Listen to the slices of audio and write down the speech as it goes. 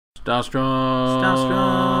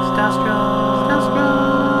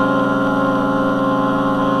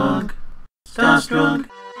SNESdrunk.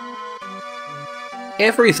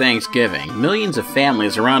 Every Thanksgiving, millions of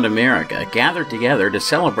families around America gather together to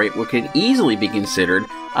celebrate what could easily be considered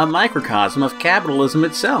a microcosm of capitalism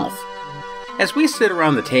itself. As we sit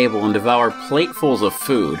around the table and devour platefuls of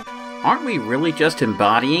food, aren't we really just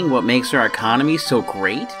embodying what makes our economy so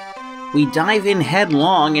great? We dive in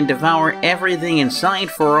headlong and devour everything in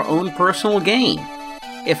sight for our own personal gain.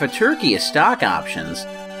 If a turkey is stock options,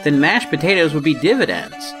 then mashed potatoes would be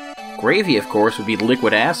dividends. Gravy, of course, would be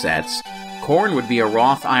liquid assets. Corn would be a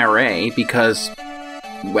Roth IRA because,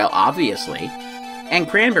 well, obviously. And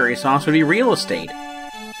cranberry sauce would be real estate.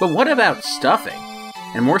 But what about stuffing?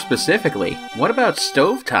 And more specifically, what about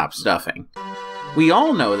stovetop stuffing? We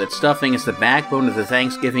all know that stuffing is the backbone of the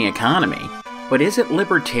Thanksgiving economy, but is it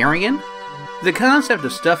libertarian? The concept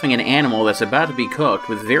of stuffing an animal that's about to be cooked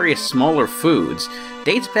with various smaller foods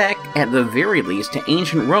dates back at the very least to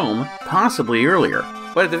ancient Rome, possibly earlier.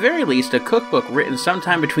 But at the very least, a cookbook written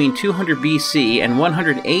sometime between 200 BC and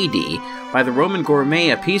 100 AD by the Roman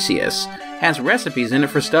gourmet Apicius has recipes in it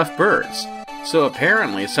for stuffed birds. So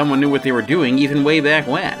apparently someone knew what they were doing even way back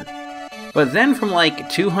when. But then from like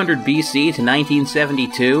 200 BC to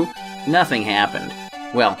 1972, nothing happened.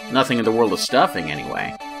 Well, nothing in the world of stuffing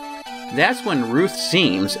anyway. That's when Ruth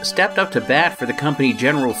Seams stepped up to bat for the company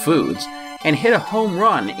General Foods and hit a home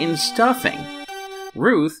run in stuffing.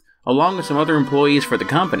 Ruth, along with some other employees for the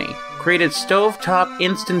company, created stovetop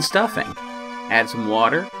instant stuffing. Add some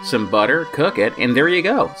water, some butter, cook it, and there you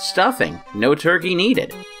go, stuffing, no turkey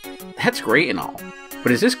needed. That's great and all,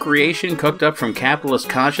 but is this creation cooked up from capitalist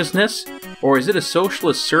consciousness, or is it a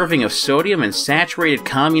socialist serving of sodium and saturated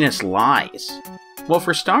communist lies? Well,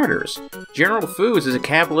 for starters, General Foods is a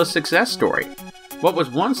capitalist success story. What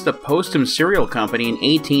was once the Postum cereal company in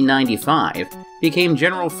 1895 became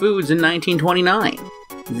General Foods in 1929.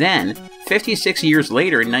 Then, 56 years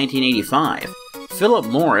later in 1985, Philip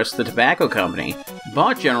Morris, the tobacco company,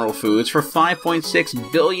 bought General Foods for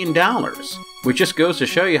 $5.6 billion, which just goes to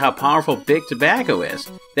show you how powerful big tobacco is,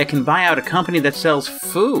 that can buy out a company that sells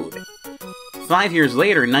food. 5 years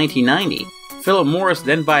later in 1990, Philip Morris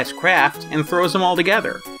then buys Kraft and throws them all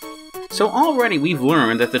together. So already we've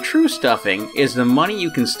learned that the true stuffing is the money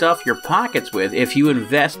you can stuff your pockets with if you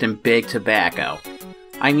invest in big tobacco.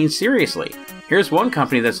 I mean, seriously, here's one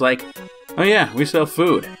company that's like, oh yeah, we sell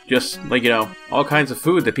food. Just like, all kinds of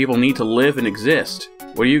food that people need to live and exist.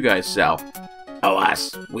 What do you guys sell? Oh,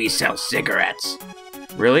 us, we sell cigarettes.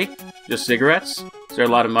 Really? Just cigarettes? Is there a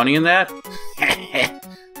lot of money in that?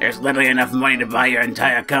 There's literally enough money to buy your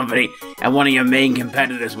entire company and one of your main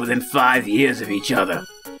competitors within 5 years of each other.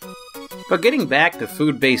 But getting back to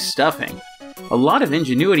food-based stuffing, a lot of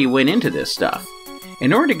ingenuity went into this stuff.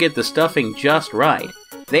 In order to get the stuffing just right,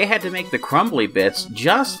 they had to make the crumbly bits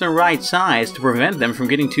just the right size to prevent them from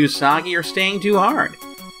getting too soggy or staying too hard.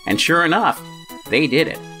 And sure enough, they did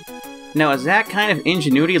it. Now, is that kind of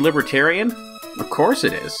ingenuity libertarian? Of course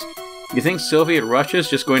it is. You think Soviet Russia's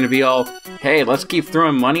just going to be all, hey, let's keep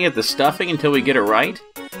throwing money at the stuffing until we get it right?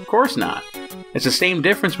 Of course not. It's the same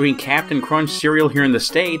difference between Captain Crunch cereal here in the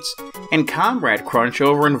States and Comrade Crunch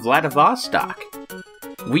over in Vladivostok.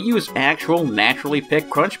 We use actual, naturally picked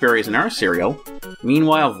crunch berries in our cereal.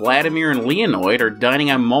 Meanwhile, Vladimir and Leonid are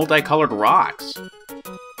dining on multicolored rocks.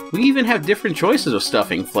 We even have different choices of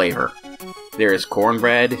stuffing flavor. There's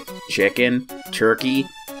cornbread, chicken, turkey,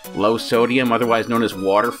 low sodium, otherwise known as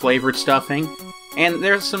water-flavored stuffing. And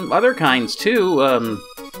there's some other kinds too,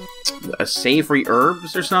 savory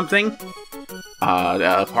herbs or something.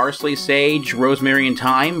 Parsley, sage, rosemary, and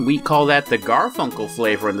thyme. We call that the Garfunkel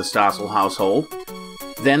flavor in the Stossel household.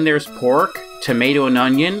 Then there's pork, tomato and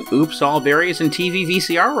onion, oops all berries, and TV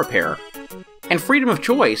VCR repair. And freedom of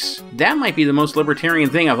choice, that might be the most libertarian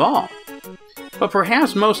thing of all. But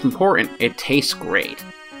perhaps most important, it tastes great.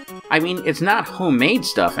 I mean, it's not homemade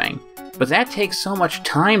stuffing, but that takes so much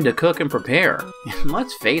time to cook and prepare. And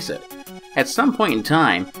let's face it, at some point in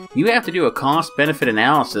time, you have to do a cost-benefit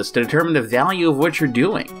analysis to determine the value of what you're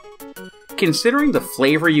doing. Considering the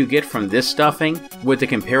flavor you get from this stuffing, with the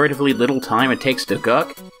comparatively little time it takes to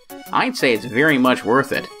cook, I'd say it's very much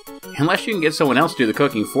worth it. Unless you can get someone else to do the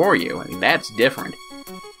cooking for you, I mean, that's different.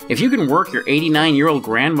 If you can work your 89-year-old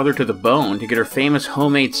grandmother to the bone to get her famous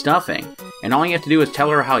homemade stuffing, and all you have to do is tell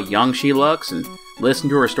her how young she looks and listen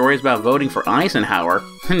to her stories about voting for Eisenhower,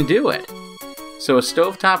 then do it. So a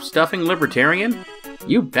stovetop stuffing libertarian?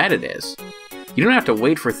 You bet it is. You don't have to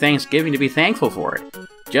wait for Thanksgiving to be thankful for it.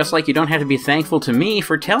 Just like you don't have to be thankful to me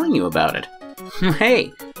for telling you about it.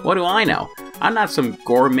 Hey, what do I know? I'm not some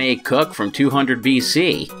gourmet cook from 200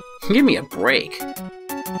 BC. Give me a break.